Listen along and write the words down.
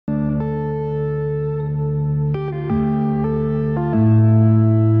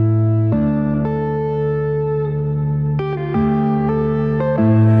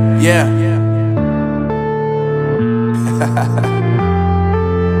Yeah.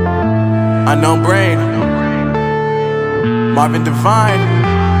 Unknown Brain, Marvin Divine.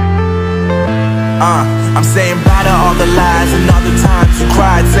 I'm saying bye to all the lies and all the times you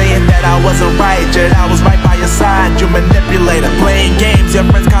cried, saying that I wasn't right, yet I was right by your side. You manipulator, playing games, your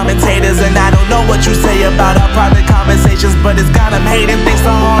friends commentators, and I don't know what you say about our private conversations, but it's got them hating. Thanks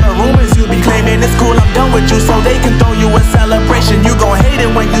to all the rumors you be claiming. It's cool, I'm done with you, so they can throw you a celebration. You gon' hate it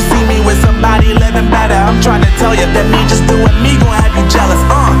when you see me with somebody living better. I'm trying to tell you that me just doing me gon' have you jealous.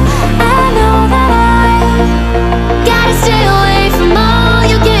 I know that I gotta stay away from all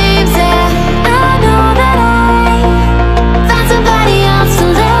your games, yeah. I know that I found somebody else to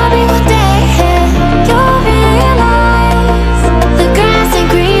love me one day, yeah. You'll realize the grass ain't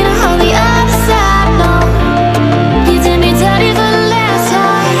greener on the other side, no. You did me dirty for the last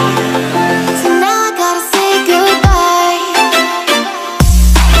time, so now I gotta say goodbye.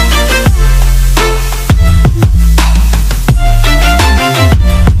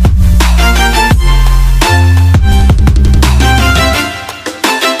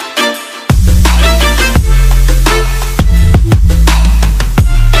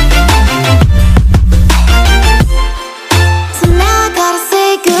 So now I gotta say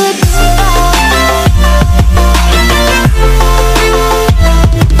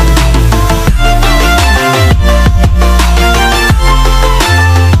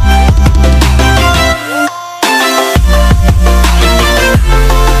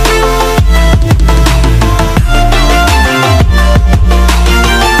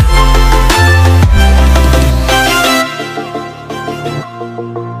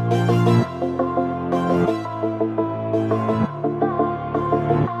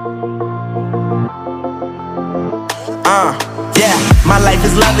Yeah, my life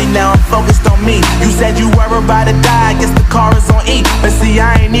is lovely now, I'm focused on me. You said you were about to die, I guess the car is on E. But see,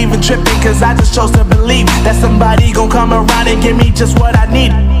 I ain't even tripping, cause I just chose to believe that somebody gon' come around and give me just what I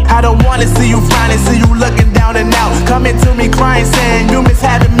need. I don't wanna see you frowning, see you looking down and out, coming to me crying, saying you miss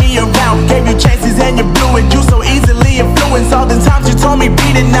having me around. Gave you chances and you blew it, you so easily influenced. All the times you told me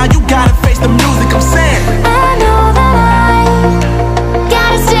beat it, now you gotta face the music. I'm saying I know that I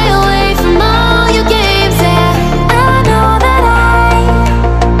gotta stay away from all your games, yeah. I know that I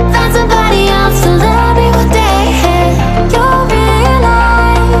found somebody else to love me one day, yeah. You'll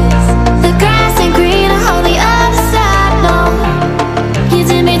realize the grass ain't greener on the other side, no. You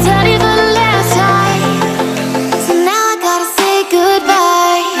did me dirty